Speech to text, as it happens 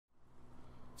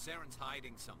Saren's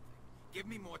hiding something. Give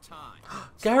me more time.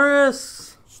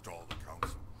 GARRUS! Stall the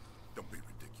council. Don't be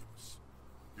ridiculous.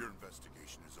 Your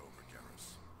investigation is over,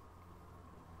 GARRUS.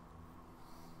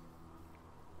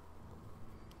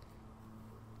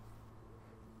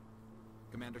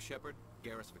 Commander Shepard,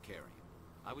 GARRUS Vicarian.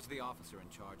 I was the officer in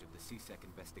charge of the CSEC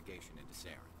investigation into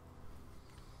Saren.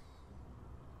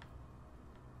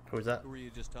 Who was that? Who were you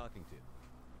just talking to?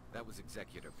 That was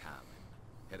Executor Palin,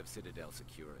 head of Citadel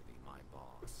Security, my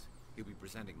boss. He'll be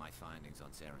presenting my findings on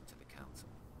Saren to the council.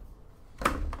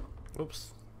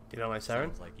 Oops. You don't like Saren?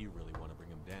 Sounds like you really want to bring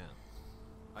him down.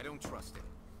 I don't trust him.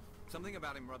 Something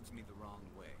about him rubs me the wrong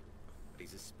way. But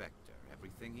he's a Spectre.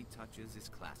 Everything he touches is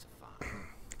classified.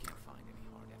 I can't find any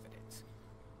hard evidence.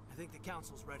 I think the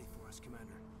council's ready for us,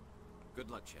 Commander. Good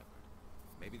luck, Shepard.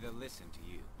 Maybe they'll listen to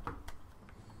you.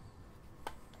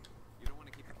 You don't want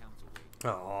to keep the council waiting.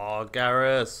 Oh,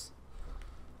 GARRUS.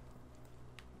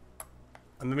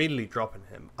 I'm immediately dropping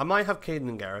him. I might have Caden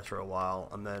and GARRUS for a while,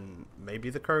 and then maybe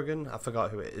the Kurgan. I forgot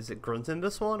who it is. Is it Grunt in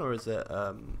this one, or is it,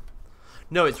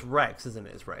 No, it's Rex, isn't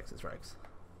it? It's Rex, it's Rex.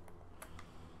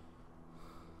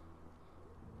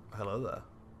 Hello there.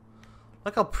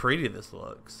 Look how pretty this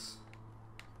looks.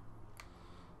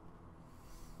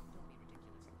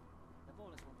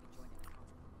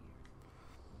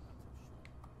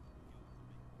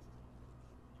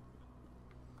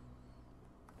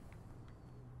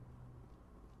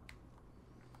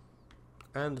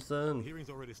 Anderson. The hearing's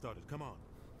already started. Come on.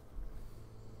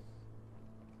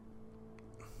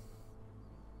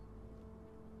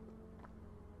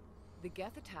 The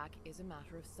Geth attack is a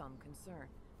matter of some concern,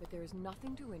 but there is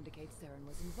nothing to indicate Saren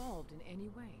was involved in any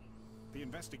way. The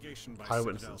investigation by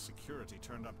Eyewitnesses. Citadel Security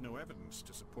turned up no evidence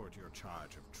to support your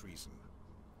charge of treason.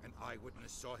 An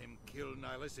eyewitness saw him kill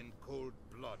Nihilus in cold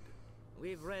blood.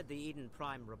 We've read the Eden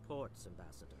Prime reports,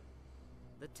 Ambassador.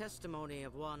 The testimony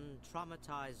of one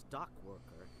traumatized dock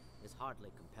worker is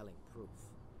hardly compelling proof.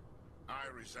 I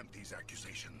resent these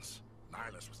accusations.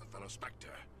 Nihilus was a fellow Spectre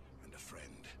and a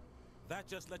friend. That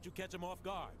just let you catch him off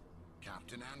guard.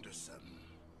 Captain Anderson,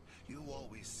 you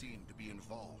always seem to be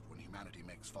involved when humanity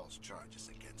makes false charges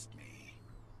against me.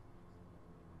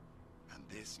 And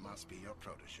this must be your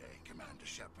protege, Commander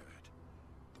Shepard,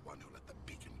 the one who let the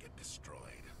beacon get destroyed.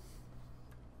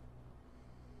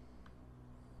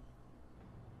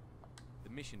 The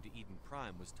mission to Eden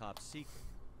Prime was top secret.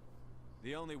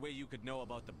 The only way you could know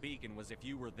about the beacon was if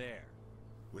you were there.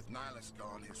 With Nihilus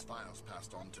gone, his files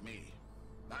passed on to me.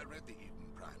 I read the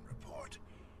Eden Prime report.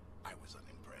 I was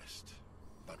unimpressed.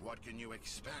 But what can you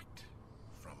expect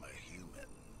from a human?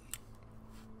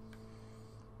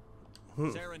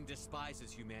 Saren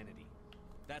despises humanity.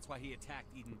 That's why he attacked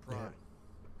Eden Prime.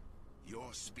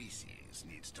 Your species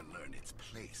needs to learn its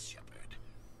place, Shepard.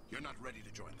 You're not ready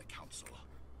to join the Council.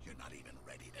 You're not even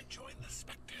ready to join the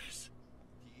Spectres.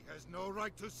 He has no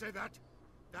right to say that.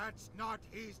 That's not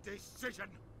his decision.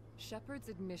 Shepard's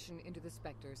admission into the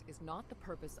Spectres is not the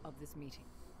purpose of this meeting.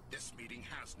 This meeting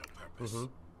has no purpose.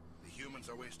 The humans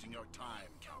are wasting your time,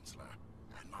 Counselor,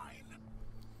 and mine.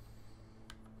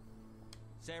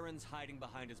 Saren's hiding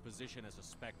behind his position as a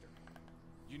Spectre.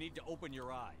 You need to open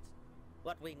your eyes.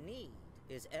 What we need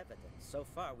is evidence. So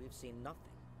far, we've seen nothing.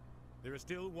 There is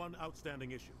still one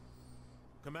outstanding issue.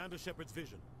 Commander Shepard's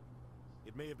vision.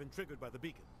 It may have been triggered by the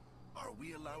beacon. Are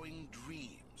we allowing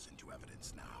dreams into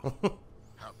evidence now?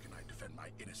 How can I defend my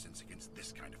innocence against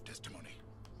this kind of testimony?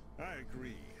 I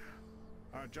agree.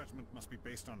 Our judgment must be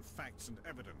based on facts and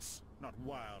evidence, not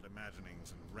wild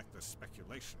imaginings and reckless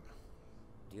speculation.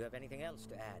 Do you have anything else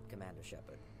to add, Commander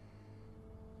Shepard?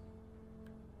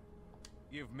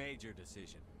 You've made your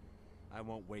decision. I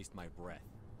won't waste my breath.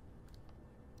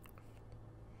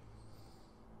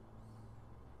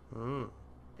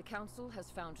 The Council has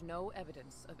found no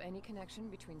evidence of any connection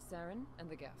between Saren and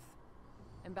the Geth.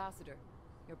 Ambassador,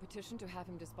 your petition to have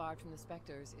him disbarred from the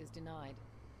Spectres is denied.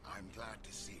 I'm glad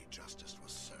to see justice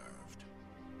was served.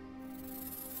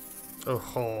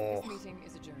 Oh, This meeting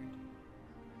is adjourned.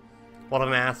 what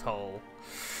an asshole.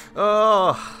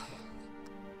 Oh,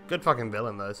 good fucking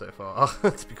villain though so far.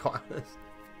 To be quite honest,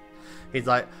 he's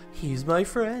like, he's my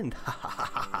friend.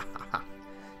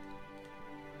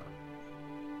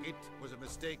 It was a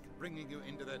mistake bringing you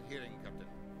into that hearing, Captain.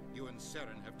 You and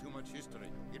Saren have too much history.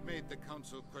 It made the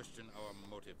Council question our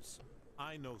motives.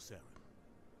 I know Saren.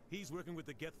 He's working with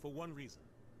the Geth for one reason.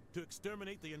 To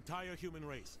exterminate the entire human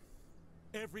race.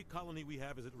 Every colony we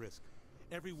have is at risk.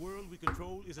 Every world we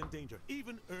control is in danger.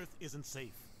 Even Earth isn't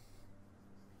safe.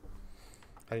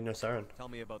 How do you know Saren? Tell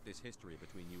me about this history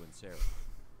between you and Saren.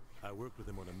 I worked with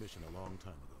him on a mission a long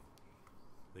time ago.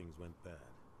 Things went bad.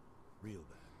 Real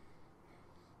bad.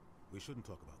 We shouldn't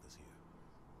talk about this here.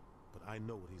 But I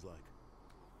know what he's like.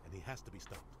 And he has to be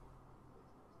stopped.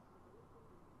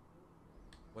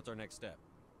 What's our next step?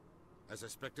 As a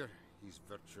Spectre, he's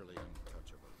virtually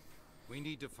untouchable. We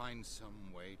need to find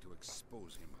some way to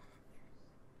expose him.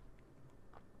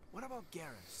 What about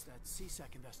Garrus, that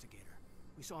CSEC investigator?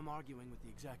 We saw him arguing with the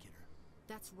executor.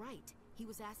 That's right. He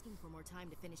was asking for more time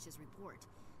to finish his report.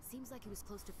 Seems like he was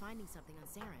close to finding something on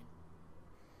Saren.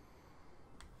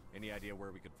 Any idea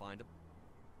where we could find him?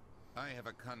 I have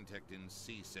a contact in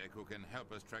CSEC who can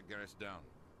help us track Garrus down.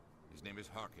 His name is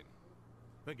Harkin.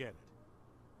 Forget it.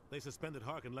 They suspended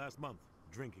Harkin last month,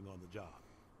 drinking on the job.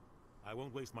 I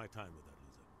won't waste my time with that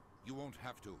loser. You won't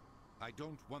have to. I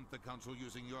don't want the Council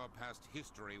using your past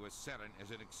history with Saren as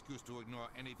an excuse to ignore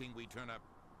anything we turn up.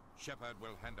 Shepard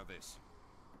will handle this.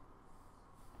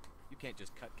 You can't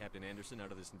just cut Captain Anderson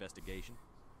out of this investigation.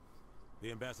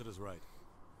 The ambassador's right.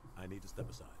 I need to step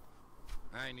aside.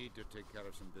 I need to take care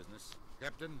of some business.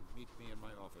 Captain, meet me in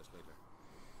my office later.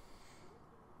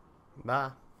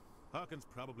 Bye. Harkin's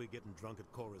probably getting drunk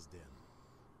at Cora's Den.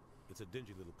 It's a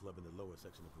dingy little club in the lower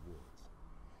section of the wards.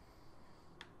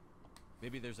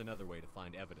 Maybe there's another way to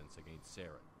find evidence against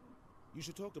Saren. You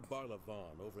should talk to Barla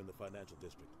Vaughn over in the financial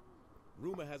district.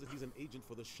 Rumor has it he's an agent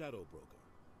for the Shadow Broker.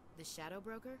 The Shadow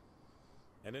Broker?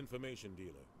 An information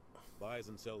dealer. Buys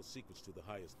and sells secrets to the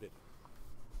highest bidder.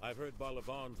 I've heard Barla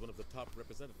Vaughn's one of the top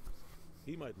representatives.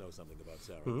 He might know something about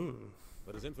Saren.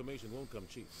 But his information won't come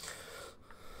cheap.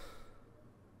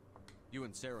 You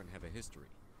and Saren have a history.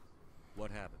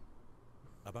 What happened?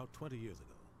 About 20 years ago,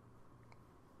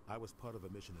 I was part of a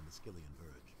mission in the Skillian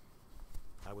Verge.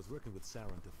 I was working with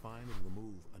Saren to find and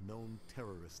remove a known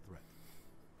terrorist threat.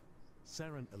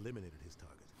 Saren eliminated his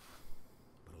target,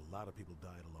 but a lot of people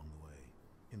died along the way,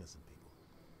 innocent people.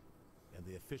 And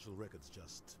the official records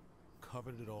just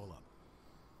covered it all up.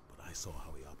 But I saw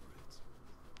how he operates.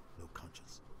 No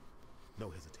conscience, no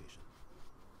hesitation.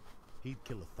 He'd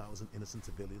kill 1,000 innocent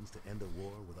civilians to end a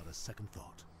war without a second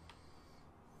thought.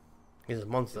 He's a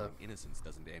monster. Innocence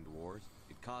doesn't end wars,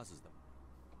 it causes them.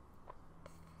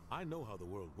 I know how the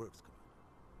world works, Commander.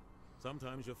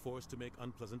 Sometimes you're forced to make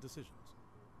unpleasant decisions.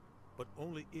 But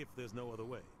only if there's no other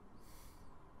way.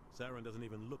 Saren doesn't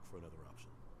even look for another option.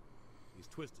 He's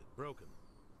twisted, broken.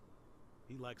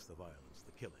 He likes the violence,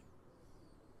 the killing.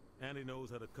 And he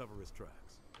knows how to cover his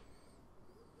tracks.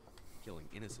 Killing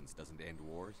innocents doesn't end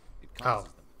wars, it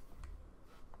causes them.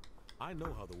 I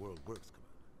know how the world works, Commander.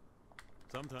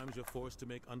 Sometimes you're forced to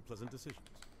make unpleasant decisions.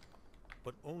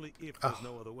 But only if there's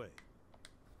no other way.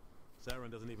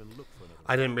 Saren doesn't even look for another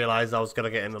I didn't realize I was going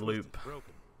to get in a loop.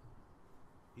 Broken.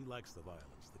 He likes the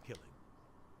violence, the killing.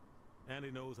 And he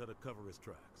knows how to cover his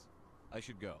tracks. I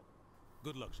should go.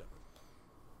 Good luck, Shepard.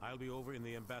 I'll be over in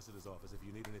the ambassador's office if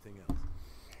you need anything else.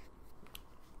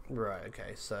 Right,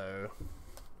 okay, so...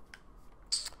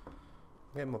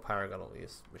 get more Paragon at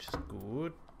least, which is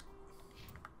good.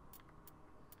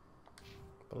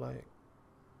 But like...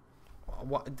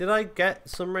 what did I get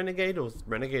some Renegade, or was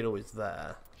Renegade always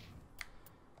there?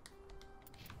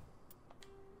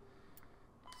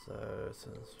 So,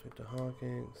 speak to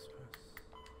Hawkins.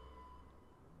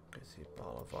 I see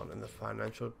Balavan in the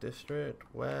financial district.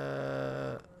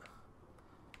 Where?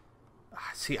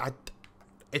 See,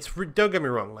 don't get me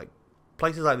wrong. Like,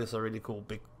 places like this are really cool,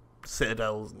 big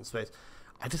citadels and space.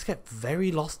 I just get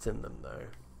very lost in them, though.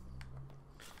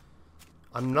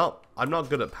 I'm not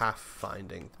good at path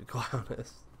finding, to be quite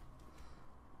honest.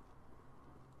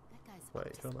 That guy's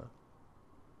Wait, hold on.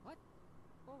 What?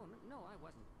 Oh, no, I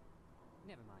wasn't.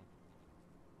 Never mind.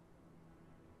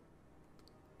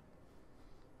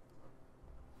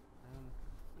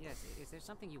 Yes, is there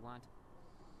something you want?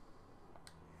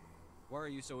 Why are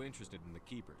you so interested in the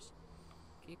Keepers?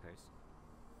 Keepers?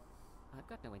 I've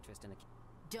got no interest in the...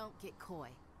 Don't get coy.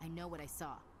 I know what I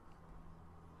saw.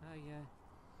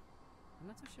 I'm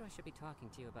not so sure I should be talking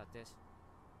to you about this.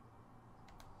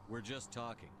 We're just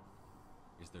talking.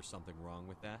 Is there something wrong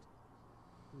with that?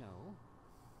 No.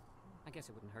 I guess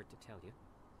it wouldn't hurt to tell you.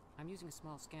 I'm using a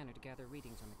small scanner to gather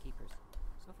readings on the Keepers.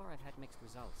 So far I've had mixed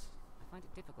results. I find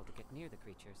it difficult to get near the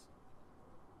creatures.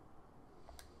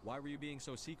 Why were you being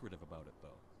so secretive about it,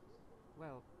 though?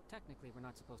 Well, technically we're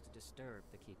not supposed to disturb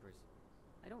the Keepers.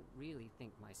 I don't really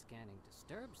think my scanning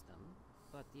disturbs them,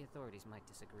 but the authorities might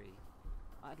disagree.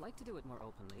 I'd like to do it more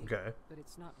openly, but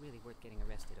it's not really worth getting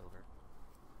arrested over.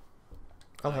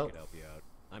 I'll I help. could help you out.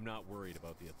 I'm not worried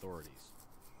about the authorities.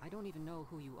 I don't even know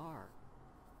who you are.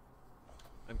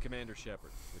 I'm Commander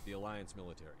Shepard, with the Alliance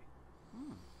military.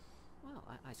 Well,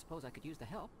 I suppose I could use the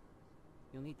help.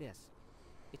 You'll need this.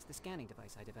 It's the scanning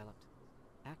device I developed.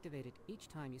 Activate it each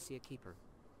time you see a Keeper.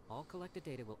 All collected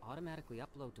data will automatically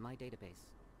upload to my database.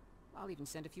 I'll even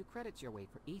send a few credits your way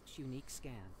for each unique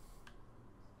scan.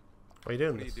 What are you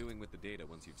doing? What are you doing with the data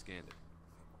once you've scanned it?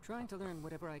 Trying to learn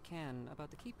whatever I can about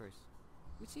the Keepers.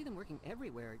 We see them working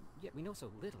everywhere, yet we know so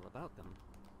little about them.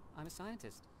 I'm a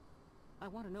scientist. I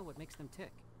want to know what makes them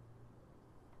tick.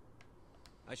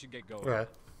 I should get going.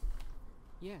 Okay.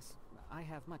 Yes, I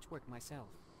have much work myself.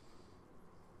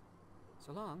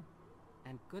 So long,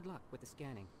 and good luck with the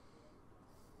scanning.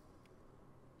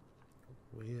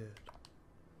 Weird.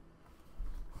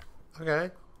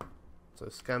 Okay. So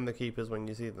scan the Keepers when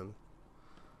you see them.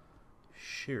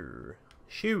 Sure.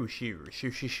 Sure.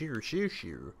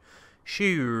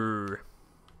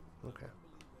 Okay.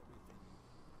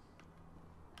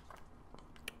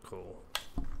 Cool.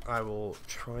 I will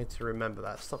try to remember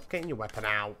that. Stop getting your weapon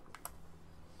out.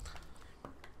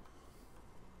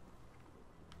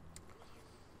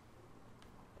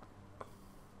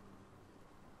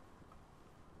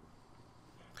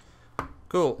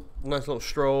 Cool. Nice little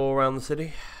stroll around the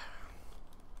city.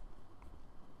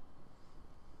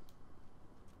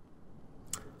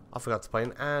 I forgot to play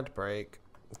an ad break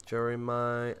during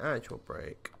my actual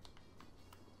break.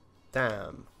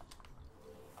 Damn.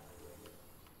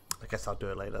 I guess I'll do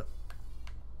it later.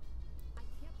 I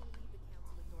can't believe the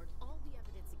Council ignored all the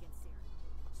evidence against Saren.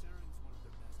 Saren's one of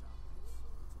their best operatives,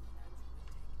 so it's only natural they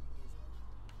take his ours.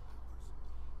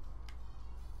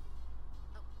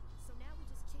 Oh, so now we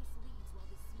just chase leads while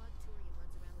this smug Turian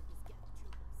runs around with his Geth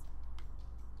troopers.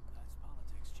 That's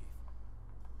politics, Chief.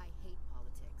 I hate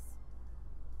politics.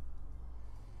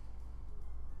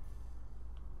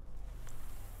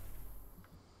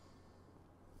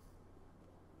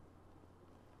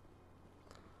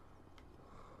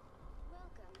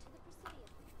 Welcome to the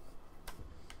Presidium.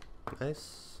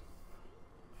 Nice.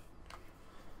 Please do not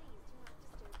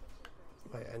disturb the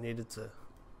Keepers. Wait, I needed to.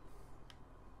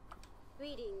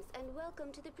 Greetings and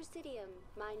welcome to the Presidium.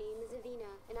 My name is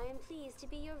Avina, and I am pleased to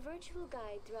be your virtual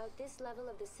guide throughout this level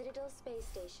of the Citadel space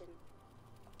station.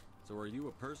 So are you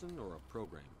a person or a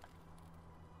program?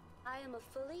 I am a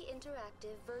fully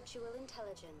interactive virtual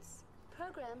intelligence,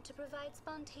 programmed to provide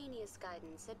spontaneous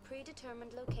guidance at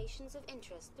predetermined locations of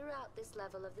interest throughout this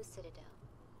level of the Citadel.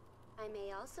 I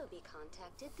may also be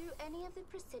contacted through any of the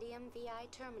Presidium VI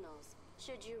terminals,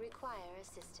 should you require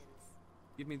assistance.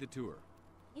 Give me the tour.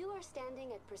 You are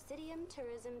standing at Presidium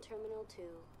Tourism Terminal 2,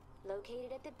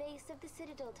 located at the base of the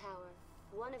Citadel Tower,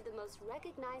 one of the most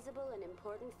recognizable and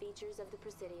important features of the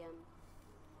Presidium.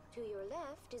 To your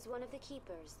left is one of the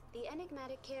Keepers, the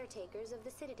enigmatic caretakers of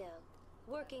the Citadel,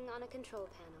 working on a control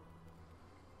panel.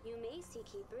 You may see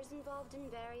Keepers involved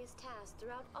in various tasks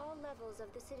throughout all levels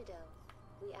of the Citadel.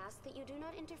 We ask that you do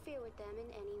not interfere with them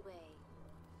in any way.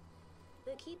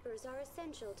 The Keepers are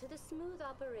essential to the smooth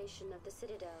operation of the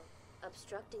Citadel.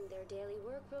 Obstructing their daily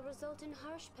work will result in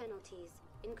harsh penalties,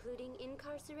 including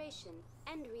incarceration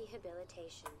and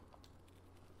rehabilitation.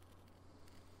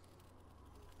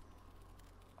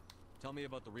 Tell me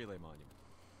about the relay monument.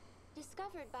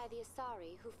 Discovered by the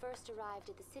Asari who first arrived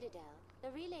at the Citadel,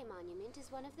 the relay monument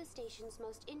is one of the station's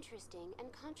most interesting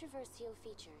and controversial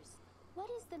features. What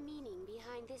is the meaning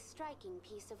behind this striking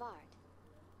piece of art?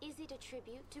 Is it a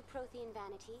tribute to Prothean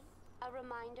vanity? A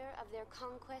reminder of their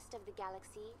conquest of the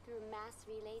galaxy through mass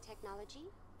relay technology?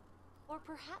 Or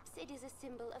perhaps it is a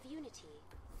symbol of unity,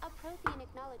 a Prothean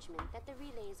acknowledgement that the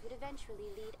relays would eventually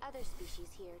lead other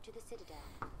species here to the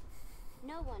Citadel.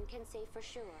 No one can say for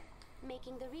sure,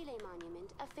 making the relay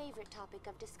monument a favorite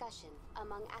topic of discussion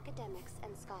among academics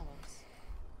and scholars.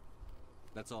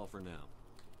 That's all for now.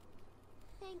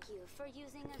 Thank you for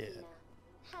using Avina.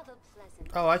 Have a pleasant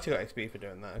Oh, I actually got XP for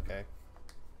doing that, okay.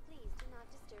 Please do not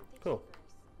disturb the Cool.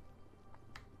 Keepers.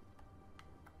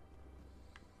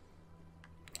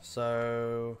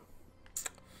 So...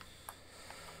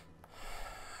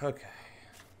 Okay.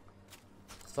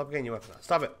 Stop getting your weapon out.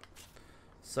 Stop it!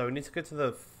 So we need to go to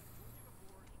the... This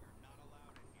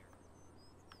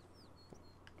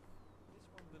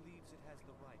one believes it has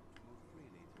the right to move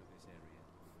freely through this area.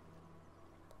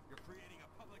 You're creating a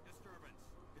public disturbance.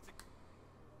 It's a...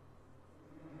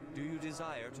 Do you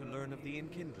desire to learn of the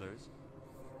Enkindlers?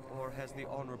 Or has the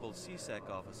Honorable CSEC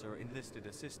officer enlisted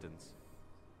assistance?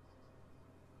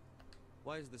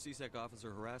 Why is the CSEC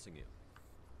officer harassing you?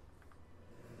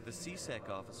 The CSEC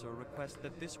officer requests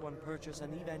that this one purchase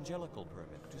an evangelical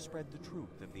permit to spread the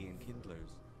truth of the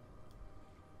Enkindlers.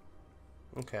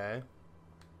 Okay.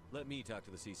 Let me talk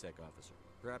to the CSEC officer.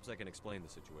 Perhaps I can explain the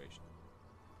situation.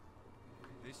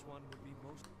 This one would be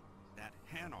most... That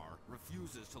Hanar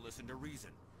refuses to listen to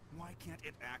reason. Why can't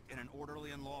it act in an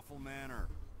orderly and lawful manner?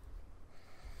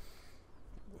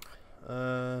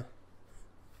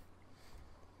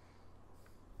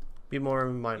 Be more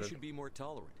It minded. should be more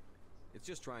tolerant. It's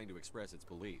just trying to express its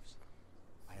beliefs.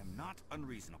 I am not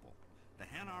unreasonable. The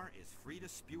Hanar is free to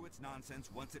spew its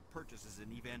nonsense once it purchases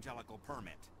an evangelical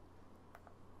permit.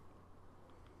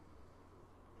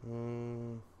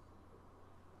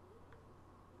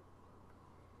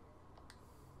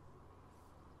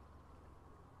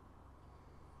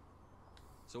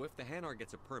 So if the Hanar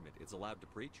gets a permit, it's allowed to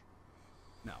preach?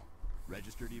 No.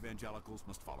 Registered evangelicals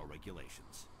must follow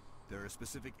regulations. There are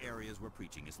specific areas where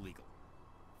preaching is legal.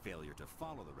 Failure to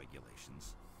follow the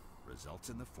regulations results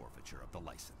in the forfeiture of the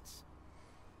license.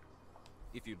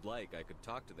 If you'd like, I could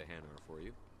talk to the Hanar for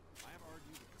you. I have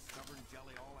argued with the stubborn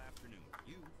jelly all afternoon.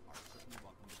 You are certainly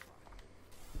welcome to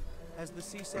try. Has the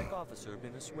CSEC officer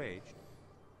been assuaged?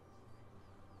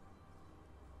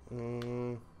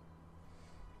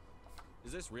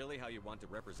 Is this really how you want to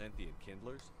represent the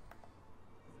Enkindlers?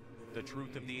 The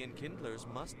truth of the Enkindlers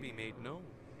must be made known.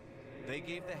 They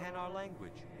gave the Hanar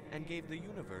language, and gave the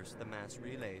universe the mass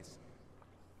relays.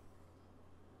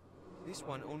 This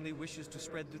one only wishes to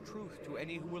spread the truth to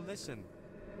any who will listen.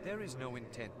 There is no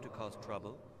intent to cause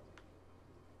trouble.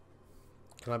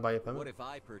 Can I buy you a permit? What if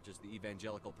I purchase the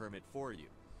evangelical permit for you?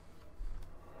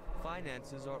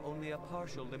 Finances are only a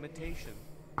partial limitation.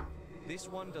 This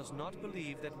one does not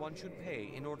believe that one should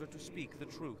pay in order to speak the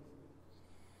truth.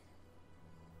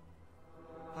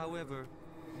 However,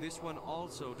 this one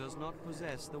also does not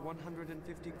possess the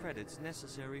 150 credits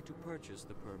necessary to purchase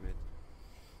the permit.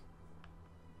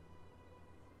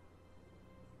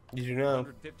 Did you know?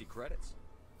 150 credits.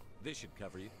 This should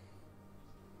cover you.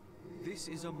 This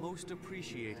is a most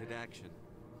appreciated action.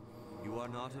 You are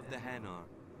not of the Hanar,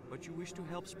 but you wish to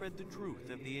help spread the truth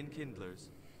of the Enkindlers.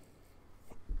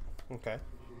 Okay.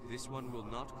 This one will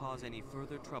not cause any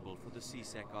further trouble for the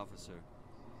CSEC officer.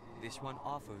 This one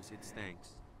offers its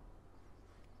thanks.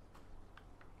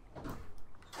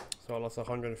 So I lost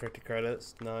 150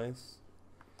 credits. Nice.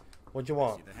 What do you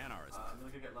want? The Hanar is... I'm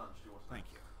gonna go get lunch. Do you want some? Thank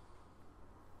you.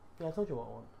 Yeah, I told you what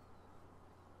I want.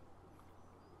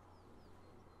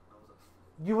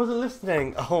 You wasn't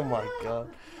listening. Oh my god.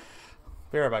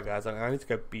 Be right back, guys. I need to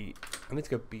go beat. I need to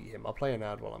go beat him. I'll play an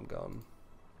ad while I'm gone.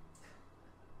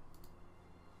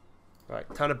 Right,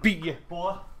 time to beat you,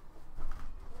 boy.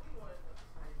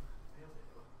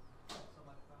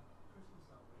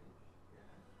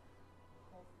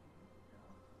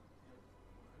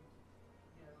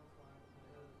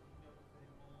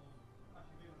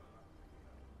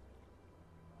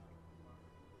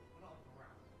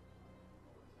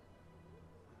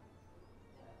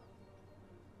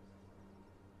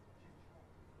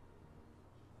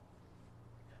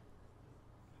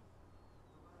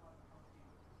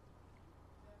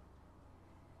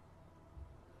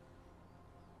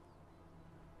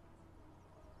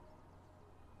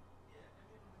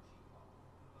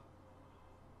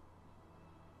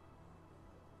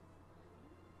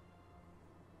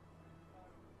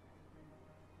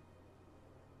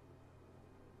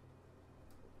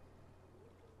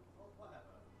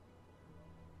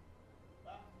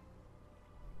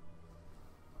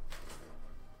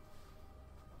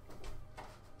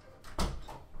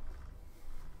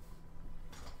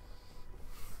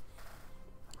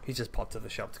 He just popped to the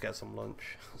shop to get some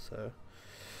lunch, so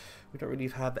we don't really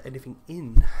have anything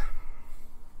in.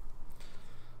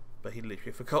 But he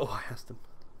literally forgot what I asked him.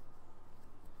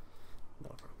 No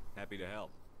problem. Happy to help.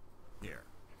 Here,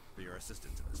 for your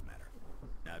assistance in this matter.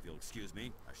 Now, if you'll excuse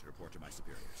me, I should report to my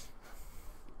superiors.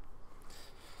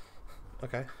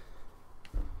 Okay.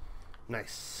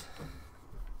 Nice.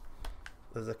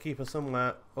 There's a keeper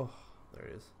somewhere. Oh, there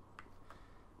he is.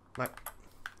 Mike.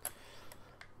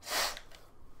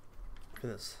 I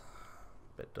think there's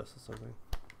a bit of dust or something.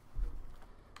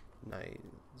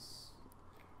 Nice.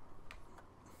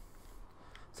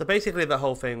 So basically the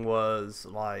whole thing was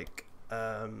like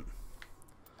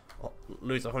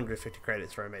lose 150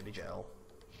 credits for a made jail.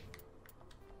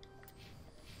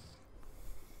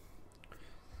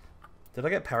 Did I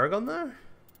get Paragon there?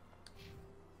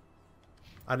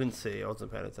 I didn't see, I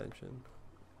wasn't paying attention.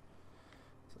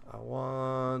 So I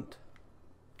want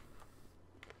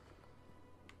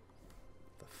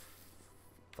the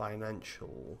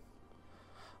financial.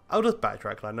 I'll just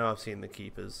backtrack, 'cause I know I've seen the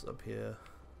keepers up here.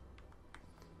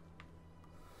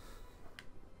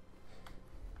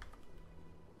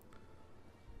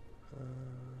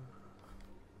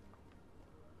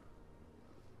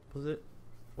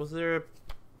 Was there a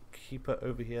keeper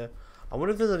over here? I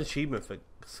wonder if there's an achievement for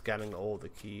scanning all the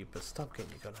keepers. Stop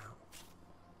getting your gun out.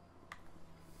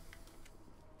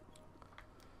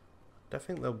 Don't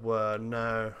think there were.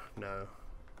 No.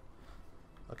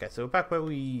 Okay, so we're back where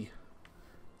we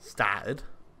started.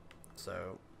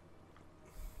 So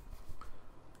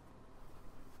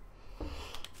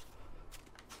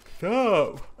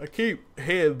No, I keep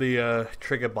hitting the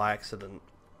trigger by accident.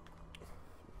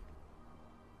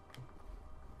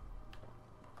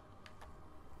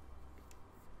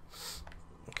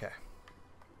 Okay.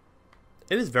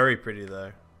 It is very pretty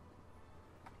though.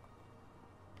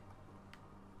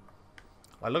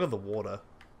 I look at the water.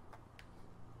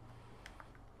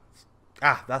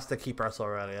 Ah, that's the keeper I saw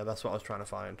earlier. That's what I was trying to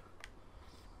find.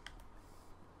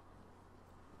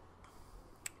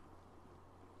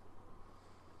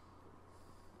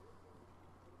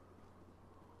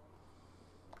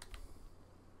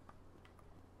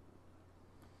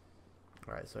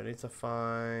 Alright, so I need to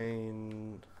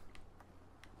find...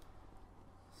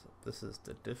 So this is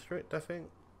the district, I think?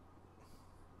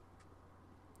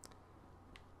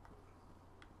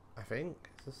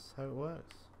 Is this how it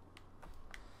works?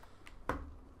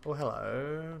 Oh,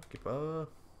 hello, keeper.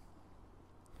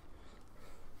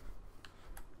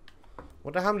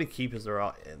 Wonder how many keepers there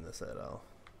are in the citadel.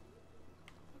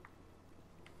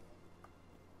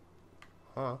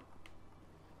 Huh?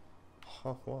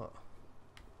 Huh, what?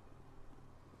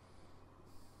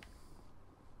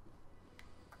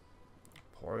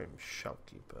 Emporium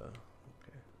shopkeeper.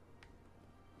 Okay.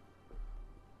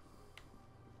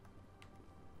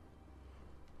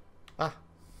 Ah!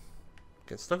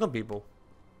 Get stuck on people.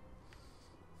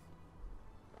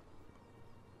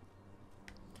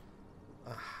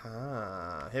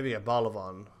 Aha! Here we go,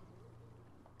 Balavan.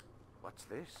 What's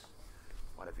this?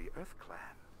 One of the Earth Clan.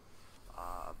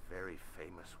 Ah, a very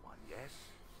famous one, yes?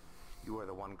 You are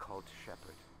the one called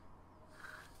Shepherd.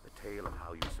 The tale of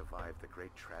how you survived the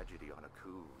great tragedy on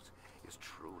Akuz is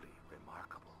truly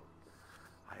remarkable.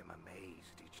 I am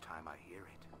amazed each time I hear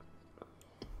it.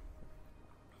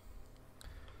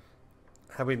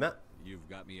 Have we met? You've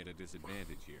got me at a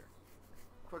disadvantage here.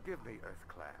 Forgive me, Earth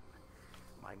Clan.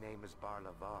 My name is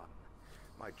Barlavan.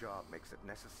 My job makes it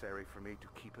necessary for me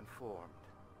to keep informed.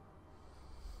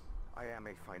 I am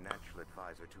a financial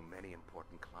advisor to many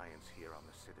important clients here on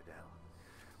the Citadel.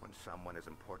 When someone as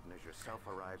important as yourself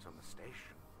arrives on the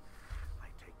station, I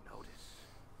take notice.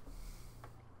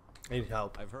 I need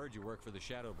help. I've heard you work for the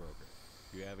Shadow Broker.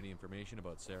 Do you have any information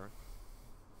about Sarah?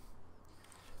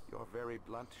 You're very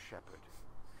blunt, Shepherd.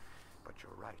 But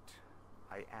you're right.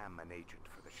 I am an agent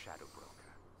for the Shadow Broker.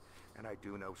 And I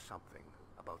do know something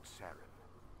about Saren.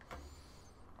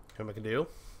 Can we make a deal?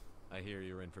 I hear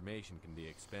your information can be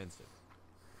expensive.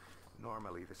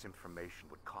 Normally, this information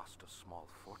would cost a small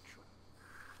fortune.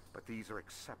 But these are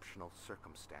exceptional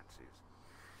circumstances.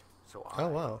 So I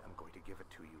am going to give it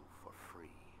to you for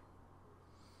free.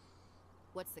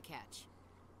 What's the catch?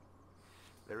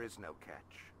 There is no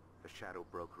catch. The Shadow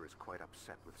Broker is quite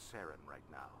upset with Saren right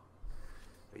now.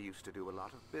 They used to do a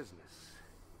lot of business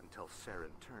until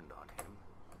Saren turned on him.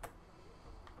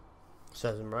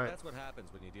 Says him right. That's what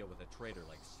happens when you deal with a traitor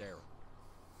like Sarah.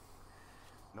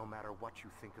 No matter what you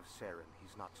think of Saren,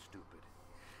 he's not stupid.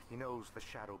 He knows the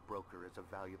Shadow Broker is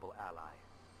a valuable ally.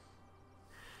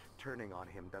 Turning on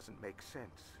him doesn't make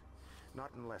sense. Not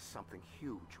unless something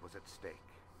huge was at stake.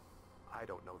 I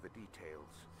don't know the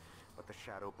details, but the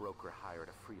Shadow Broker hired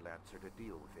a freelancer to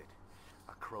deal with it.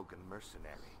 A Krogan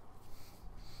mercenary.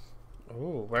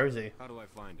 Oh, where is he? How do I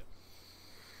find him?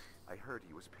 I heard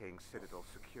he was paying Citadel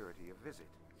security a visit.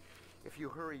 If you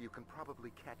hurry, you can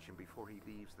probably catch him before he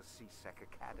leaves the C-Sec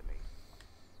Academy.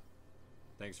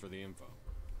 Thanks for the info.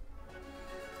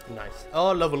 Nice.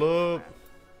 Oh, level up.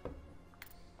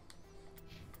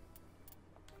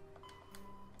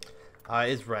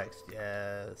 It's Rex.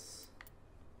 Yes.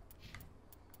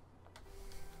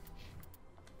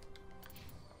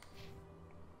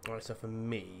 Alright, so for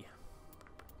me.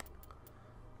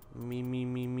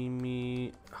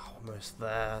 Me. Oh, almost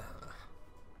there.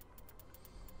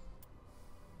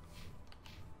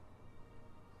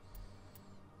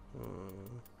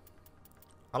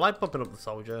 I like popping up the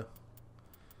soldier.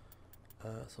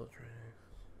 Soldier.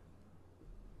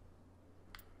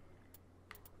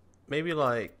 Maybe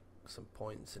like some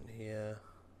points in here.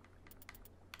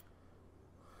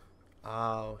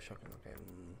 Oh, shocking. Okay.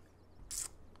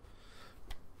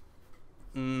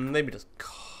 Maybe just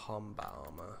combat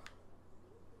armor.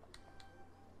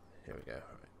 Here we go. All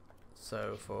right.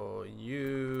 So for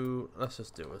you, let's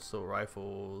just do assault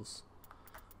rifles.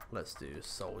 Let's do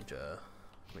soldier.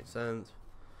 Makes sense.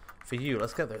 For you,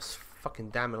 let's get those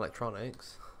fucking damn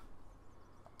electronics.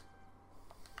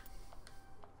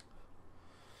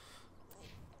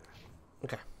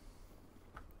 Okay.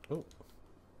 Oh.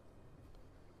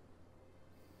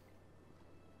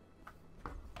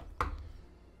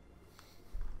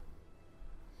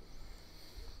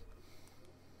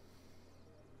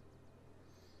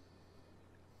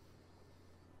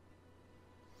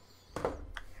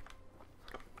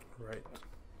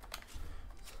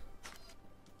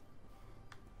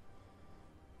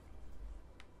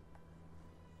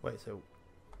 Wait, so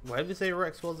where did you say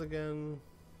Rex was again?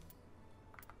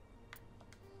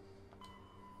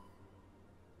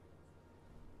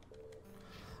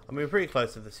 I mean, we're pretty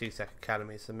close to the CSEC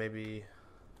Academy, so maybe...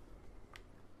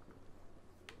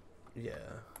 Yeah.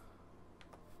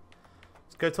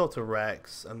 Let's go talk to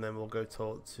Rex, and then we'll go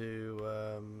talk to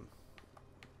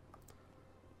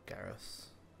GARRUS.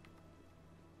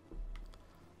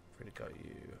 Really got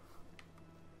you.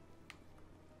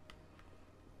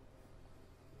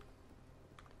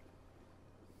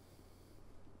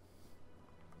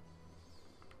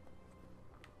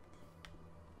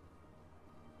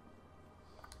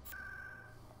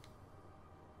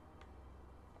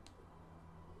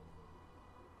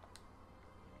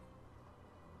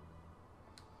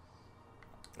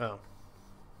 Oh.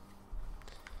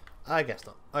 I guess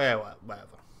not. Okay,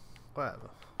 whatever. Whatever.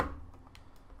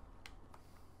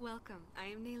 Welcome. I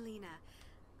am Nelina.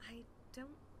 I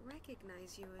don't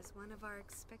recognize you as one of our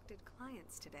expected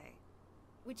clients today.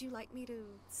 Would you like me to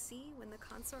see when the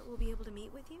consort will be able to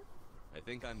meet with you? I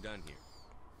think I'm done here.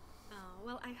 Oh,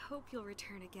 well, I hope you'll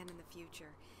return again in the future.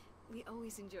 We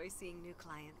always enjoy seeing new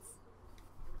clients.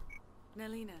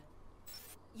 Nelina.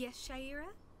 Yes, Shaira?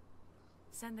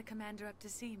 Send the commander up to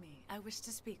see me. I wish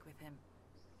to speak with him.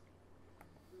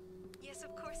 Yes,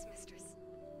 of course, mistress.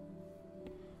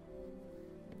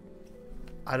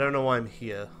 I don't know why I'm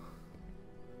here.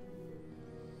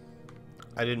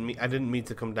 I didn't mean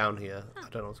to come down here. I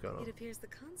don't know what's going on. It appears the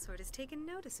consort has taken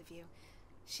notice of you.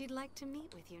 She'd like to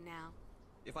meet with you now.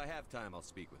 If I have time, I'll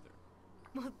speak with her.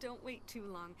 Well, don't wait too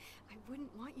long. I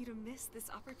wouldn't want you to miss this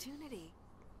opportunity.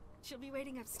 She'll be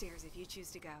waiting upstairs if you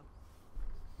choose to go.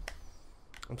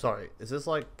 I'm sorry, is this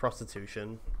like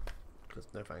prostitution? Because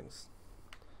no thanks.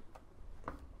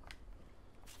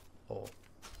 Or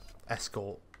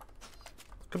escort.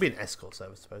 Could be an escort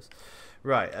service, I suppose.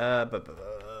 Right,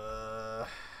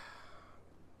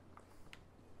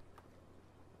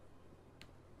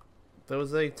 there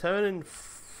was a turn in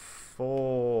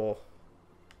for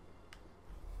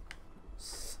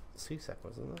CSEC,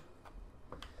 wasn't there?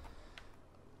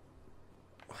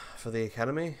 For the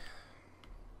academy?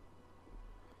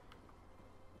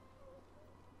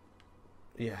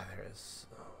 Yeah, there is.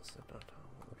 Oh, it's not.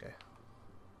 Okay.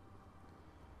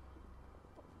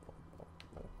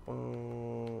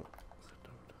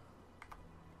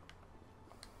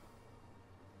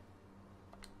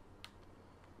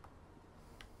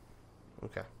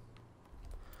 Okay.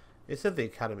 You said the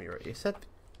academy, right? You said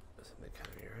the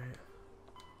academy, right?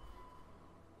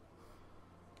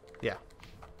 Yeah.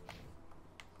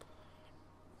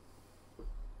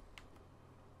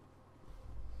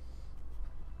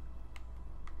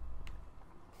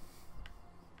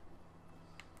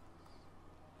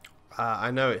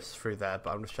 I know it's through there,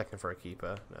 but I'm just checking for a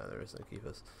keeper. No, there is no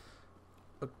keepers.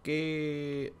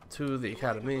 Okay, to the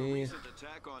academy. In a recent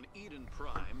attack on Eden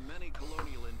Prime, many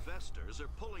colonial investors are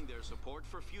pulling their support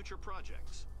for future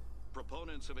projects.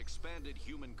 Proponents of expanded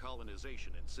human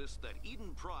colonization insist that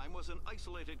Eden Prime was an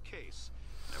isolated case.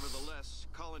 Nevertheless,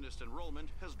 colonist enrollment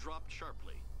has dropped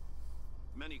sharply.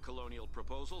 Many colonial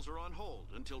proposals are on hold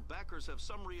until backers have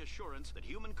some reassurance that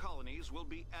human colonies will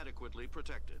be adequately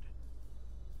protected.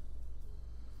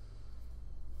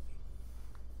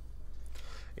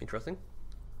 Interesting.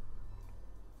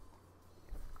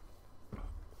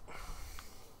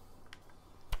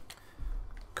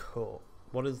 Cool.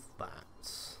 What is that?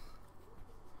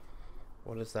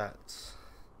 What is that?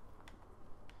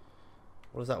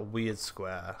 What is that weird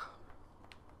square?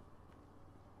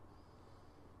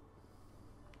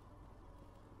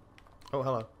 Oh,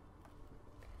 hello.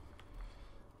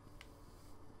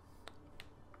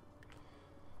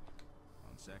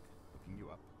 One sec. Looking you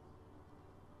up.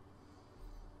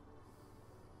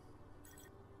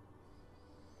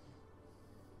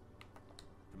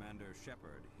 Commander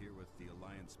Shepard, here with the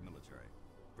Alliance military.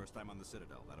 First time on the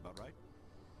Citadel, that about right?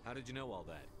 How did you know all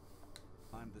that?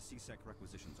 I'm the CSEC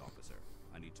requisitions officer.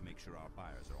 I need to make sure our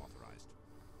buyers are authorized.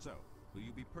 So, will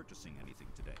you be purchasing anything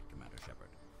today, Commander Shepard?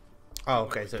 Oh,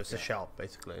 okay, so it's a shop,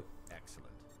 basically.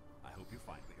 Excellent. I hope you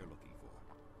find what you're looking for.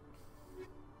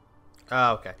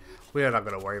 Oh, okay. We're not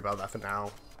going to worry about that for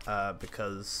now,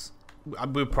 because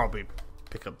we'll probably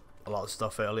pick up a lot of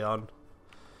stuff early on.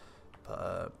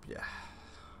 But, yeah.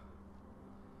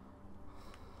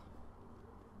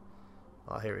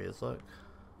 Oh, here he is, look.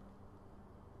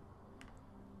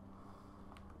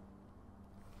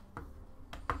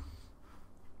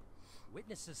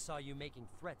 Witnesses saw you making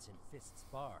threats in Fist's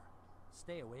bar.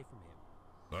 Stay away from him.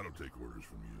 I don't take orders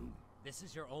from you. This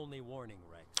is your only warning,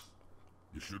 Rex.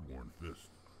 You should warn Fist.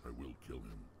 I will kill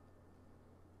him.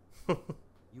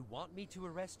 You want me to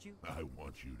arrest you? I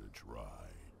want you to try.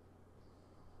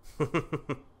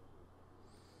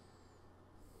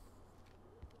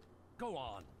 Go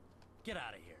on. Get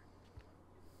out of here.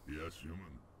 Yes,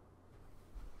 human.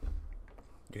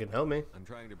 You can help me. I'm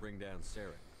trying to bring down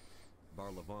Saren.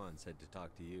 Barlavon said to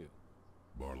talk to you.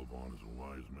 Barlavon is a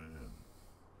wise man.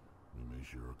 We may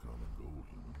share a common goal,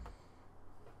 human.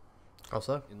 How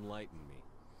so? Enlighten me.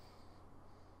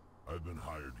 I've been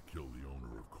hired to kill the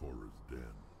owner of Korra's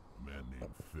Den, a man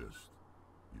named Fist.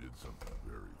 He did something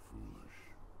very foolish.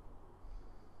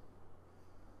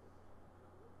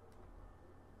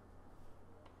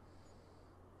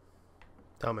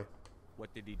 Tell me.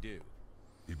 What did he do?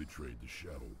 He betrayed the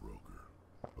Shadow Broker.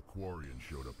 A Quarian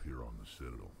showed up here on the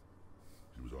Citadel.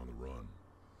 She was on the run.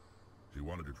 She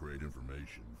wanted to trade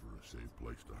information for a safe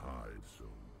place to hide, so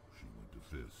she went to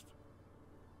Fist.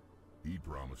 He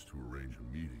promised to arrange a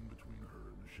meeting between her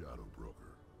and the Shadow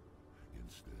Broker.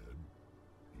 Instead,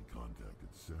 he contacted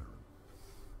Saren.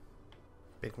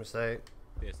 Big mistake.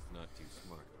 Fist's not too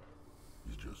smart.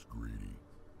 He's just greedy.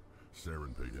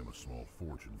 Saren paid him a small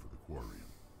fortune for the Quarian.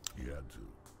 He had to.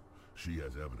 She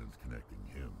has evidence connecting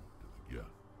him to the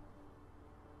Geth.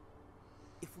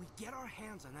 If we get our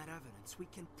hands on that evidence, we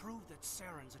can prove that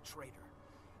Saren's a traitor.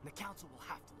 And the Council will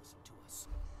have to listen to us.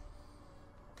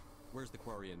 Where's the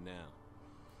Quarian now?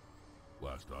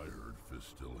 Last I heard, Fist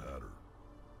still had her.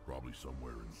 Probably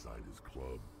somewhere inside his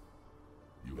club.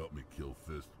 You help me kill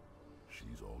Fist,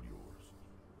 she's all yours.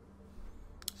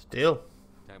 Still.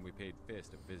 Time we paid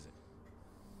Fist a visit.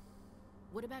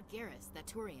 What about Garrus, that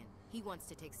Turian? He wants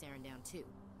to take Saren down too.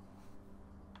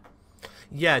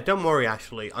 Yeah, don't worry,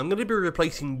 Ashley. I'm going to be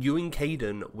replacing you and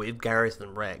Caden with Garrus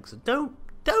and Rex. Don't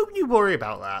you worry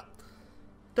about that.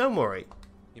 Don't worry.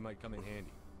 He might come in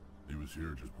handy. He was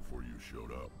here just before you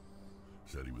showed up.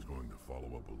 Said he was going to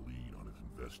follow up a lead on his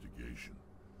investigation.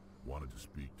 Wanted to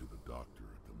speak to the doctor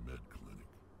at the med clinic.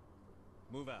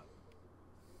 Move out.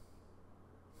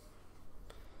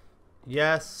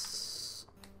 Yes.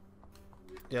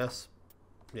 Yes.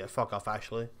 Yeah, fuck off,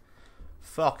 Ashley.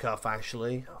 Fuck off,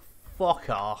 Ashley. Fuck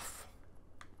off.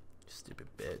 Stupid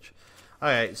bitch.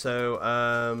 Okay, so,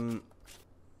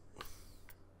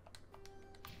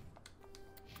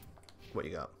 what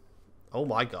you got? Oh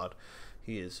my god.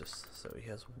 He is just, so he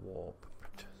has warp.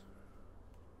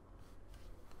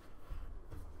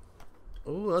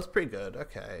 Oh, that's pretty good.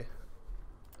 Okay.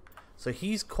 So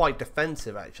he's quite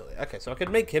defensive, actually. Okay, so I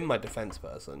could make him my defense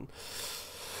person.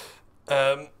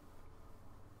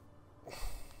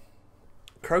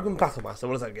 Krogan Battlemaster,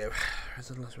 what does that give?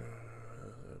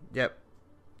 Yep.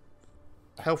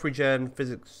 Health regen,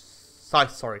 physics,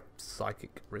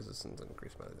 psychic resistance, and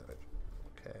increased melee damage.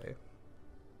 Okay.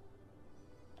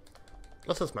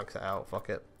 Let's just max it out, fuck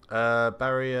it.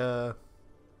 Barrier.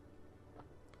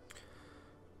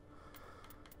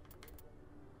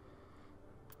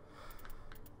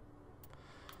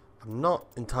 I'm not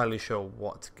entirely sure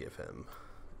what to give him,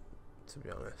 to be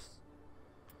honest.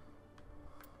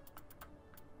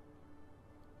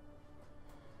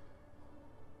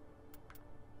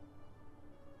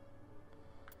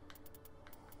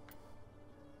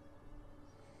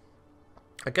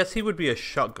 I guess he would be a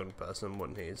shotgun person,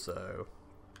 wouldn't he? So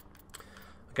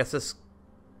I guess let's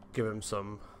give him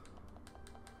some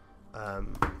oh,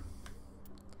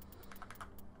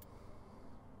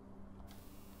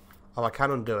 I can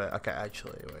undo it. Okay,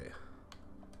 actually, wait.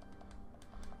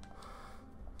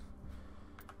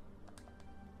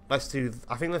 Let's do,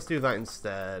 I think let's do that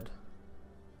instead.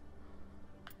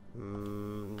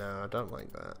 No, I don't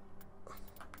like that.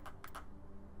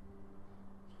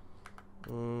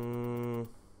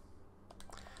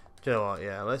 Do you know what?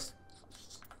 Yeah, let's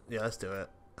do it,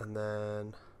 and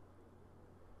then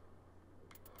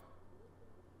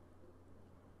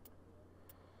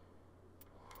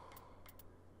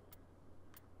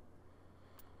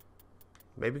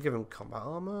maybe give him combat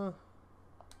armor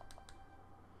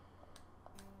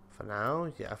for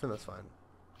now. Yeah, I think that's fine.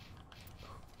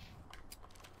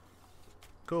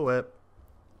 Cool whip.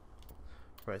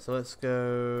 Right, so let's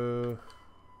go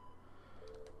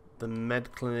the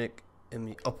med clinic in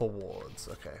the upper wards.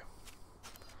 Okay.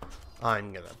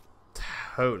 I'm gonna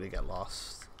totally get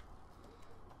lost.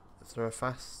 Is there a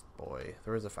fast boy?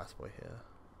 There is a fast boy here.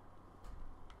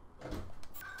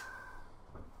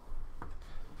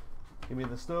 Give me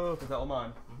the stuff. Is that all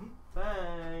mine?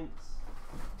 Thanks.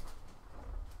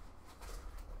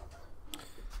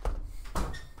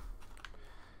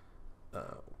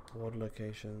 Ward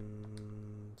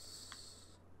locations.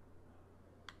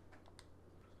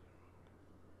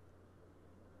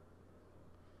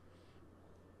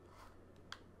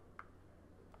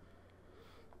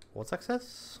 What's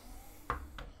access?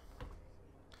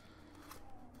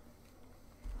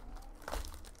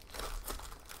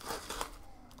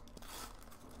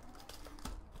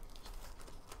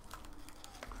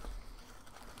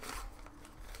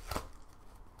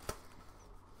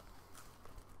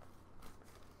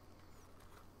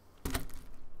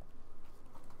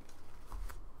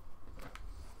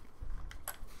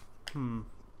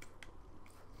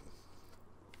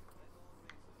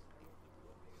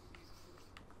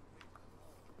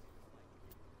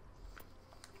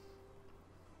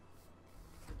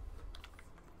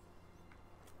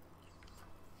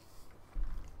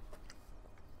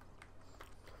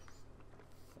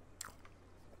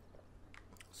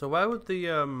 So where would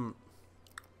the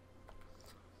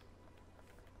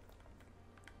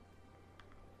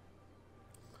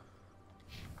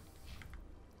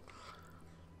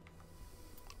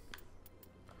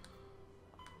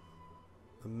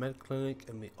med clinic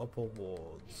and the upper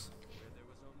wards?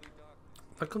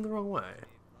 Have I gone the wrong way?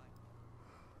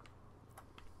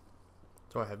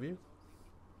 Do I have you?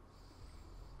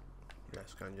 Yeah,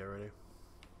 scan you already.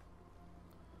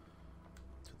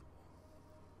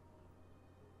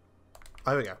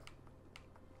 There we go.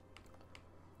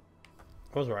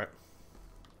 I was right.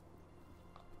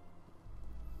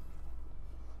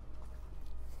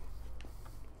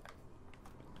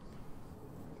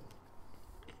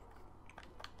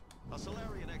 A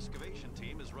Solarian excavation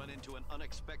team has run into an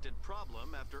unexpected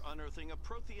problem after unearthing a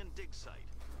Prothean dig site.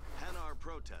 Hanar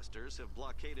protesters have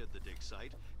blockaded the dig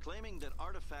site, claiming that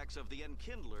artifacts of the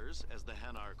Enkindlers, as the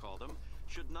Hanar call them,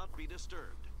 should not be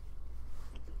disturbed.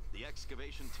 The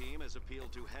excavation team has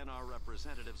appealed to Hanar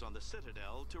representatives on the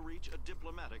Citadel to reach a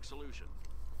diplomatic solution.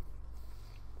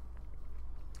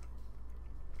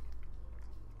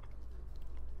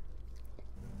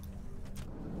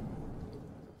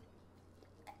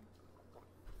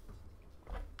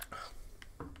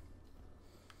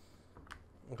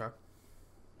 Okay.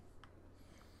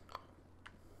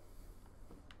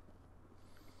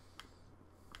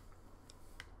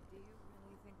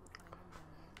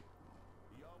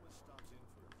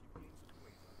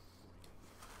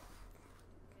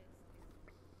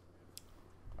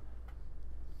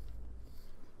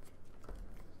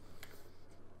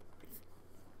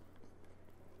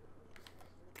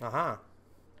 Aha.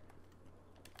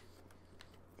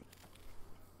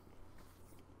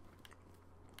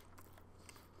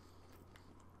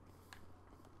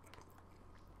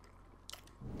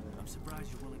 I'm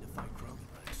surprised you're willing to fight Krogan,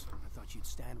 Rex. I thought you'd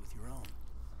stand with your own.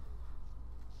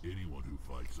 Anyone who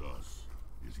fights us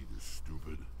is either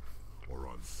stupid or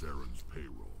on Saren's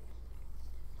payroll.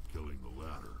 Killing the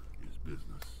latter is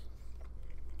business.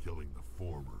 Killing the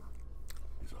former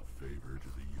is a favor to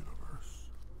the universe.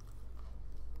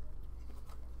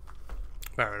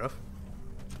 Fair enough.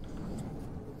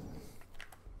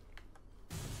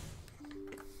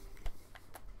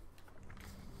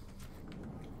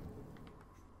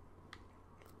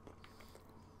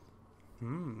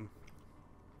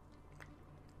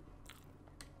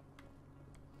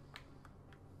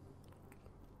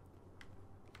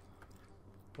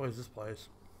 What is this place?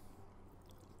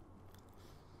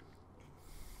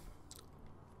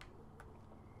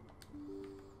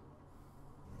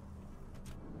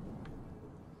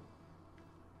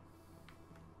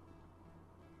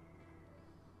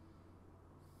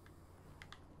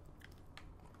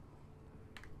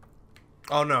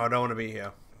 Oh no, I don't want to be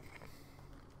here.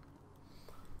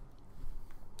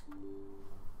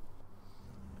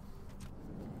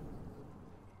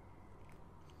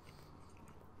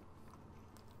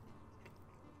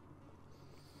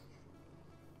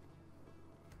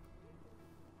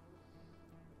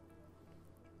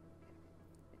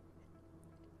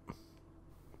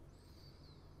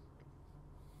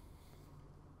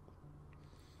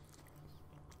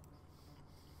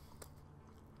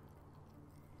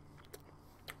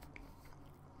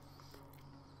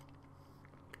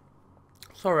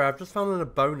 Sorry, I've just found a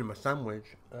bone in my sandwich.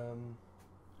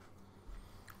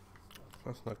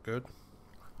 That's not good.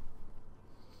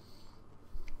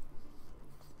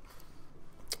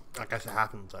 I guess it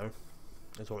happens though.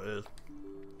 That's what it is.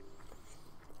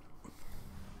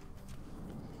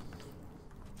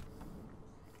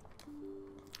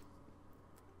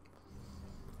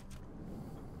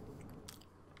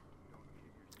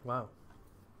 Wow.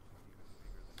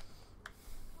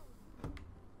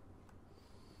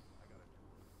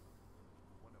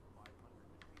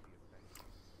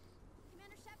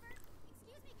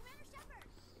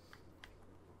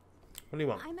 What do you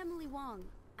want? I'm Emily Wong.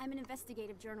 I'm an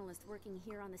investigative journalist working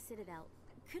here on the Citadel.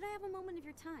 Could I have a moment of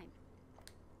your time?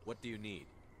 What do you need?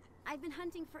 I've been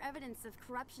hunting for evidence of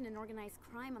corruption and organized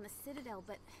crime on the Citadel,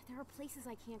 but there are places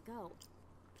I can't go.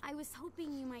 I was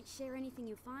hoping you might share anything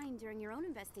you find during your own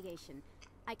investigation.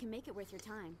 I can make it worth your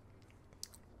time.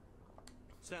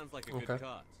 Sounds like a good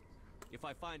cause. If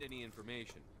I find any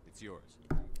information, it's yours.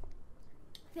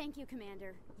 Thank you,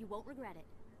 Commander. You won't regret it.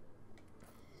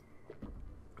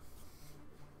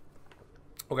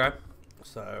 Okay,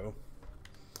 so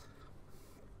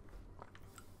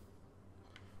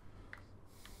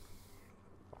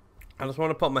I just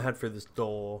want to pop my head through this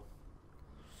door.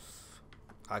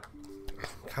 I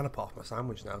kind of put off my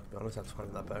sandwich now, to be honest. I just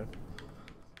wanted that bone.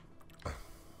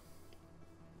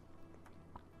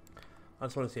 I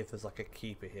just want to see if there's like a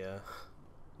keeper here.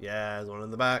 Yeah, there's one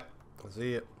in the back. I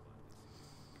see it.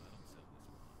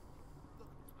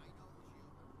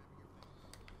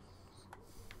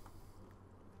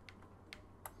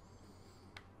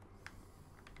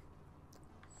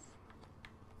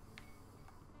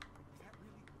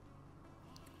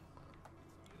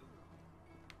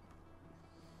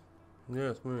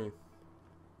 Yeah, it's me.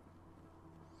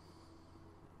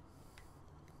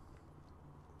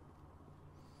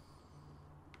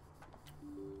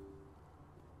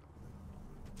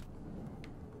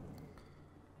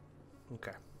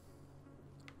 Okay.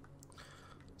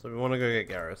 So we want to go get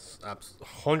GARRUS.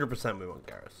 100% we want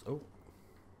GARRUS. Oh.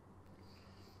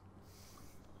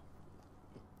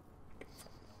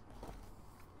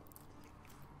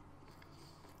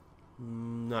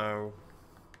 No.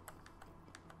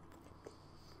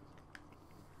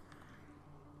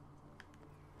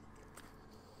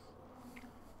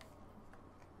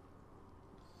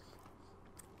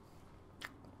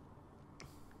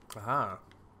 Aha.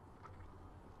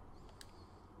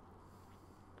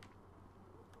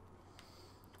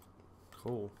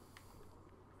 Cool.